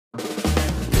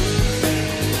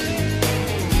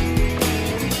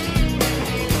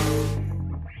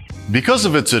Because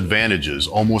of its advantages,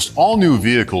 almost all new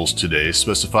vehicles today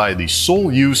specify the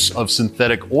sole use of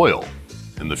synthetic oil,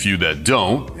 and the few that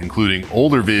don't, including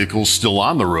older vehicles still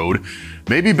on the road,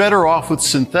 may be better off with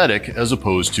synthetic as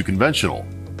opposed to conventional.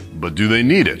 But do they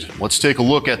need it? Let's take a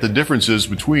look at the differences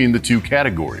between the two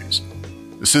categories.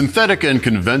 Synthetic and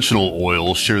conventional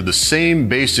oil share the same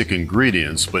basic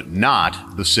ingredients, but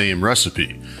not the same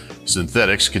recipe.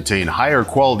 Synthetics contain higher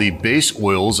quality base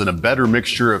oils and a better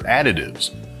mixture of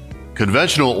additives.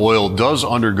 Conventional oil does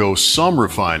undergo some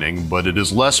refining, but it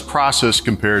is less processed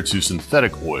compared to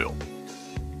synthetic oil.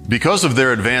 Because of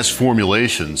their advanced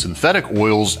formulation, synthetic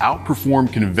oils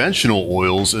outperform conventional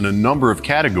oils in a number of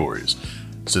categories.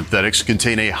 Synthetics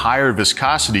contain a higher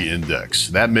viscosity index.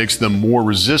 That makes them more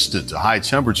resistant to high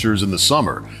temperatures in the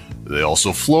summer. They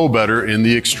also flow better in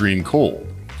the extreme cold.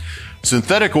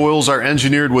 Synthetic oils are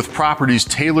engineered with properties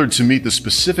tailored to meet the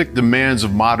specific demands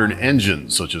of modern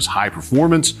engines, such as high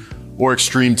performance or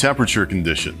extreme temperature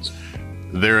conditions.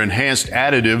 Their enhanced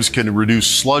additives can reduce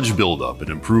sludge buildup and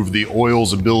improve the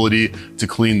oil's ability to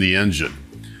clean the engine.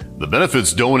 The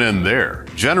benefits don't end there.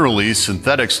 Generally,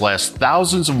 synthetics last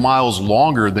thousands of miles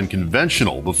longer than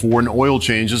conventional before an oil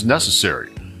change is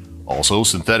necessary. Also,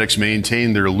 synthetics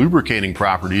maintain their lubricating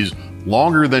properties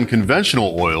longer than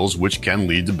conventional oils, which can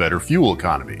lead to better fuel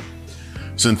economy.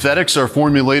 Synthetics are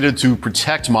formulated to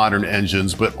protect modern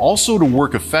engines, but also to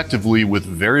work effectively with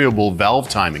variable valve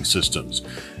timing systems.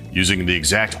 Using the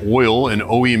exact oil an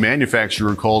OE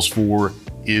manufacturer calls for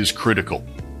is critical.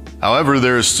 However,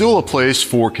 there is still a place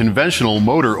for conventional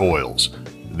motor oils.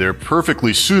 They're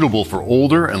perfectly suitable for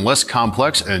older and less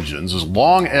complex engines as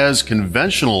long as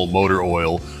conventional motor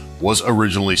oil was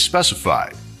originally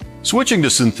specified. Switching to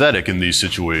synthetic in these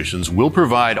situations will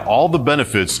provide all the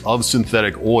benefits of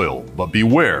synthetic oil, but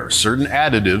beware, certain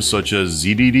additives such as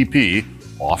ZDDP,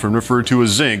 often referred to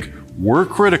as zinc, were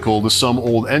critical to some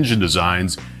old engine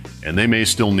designs, and they may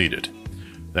still need it.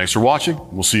 Thanks for watching.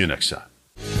 We'll see you next time.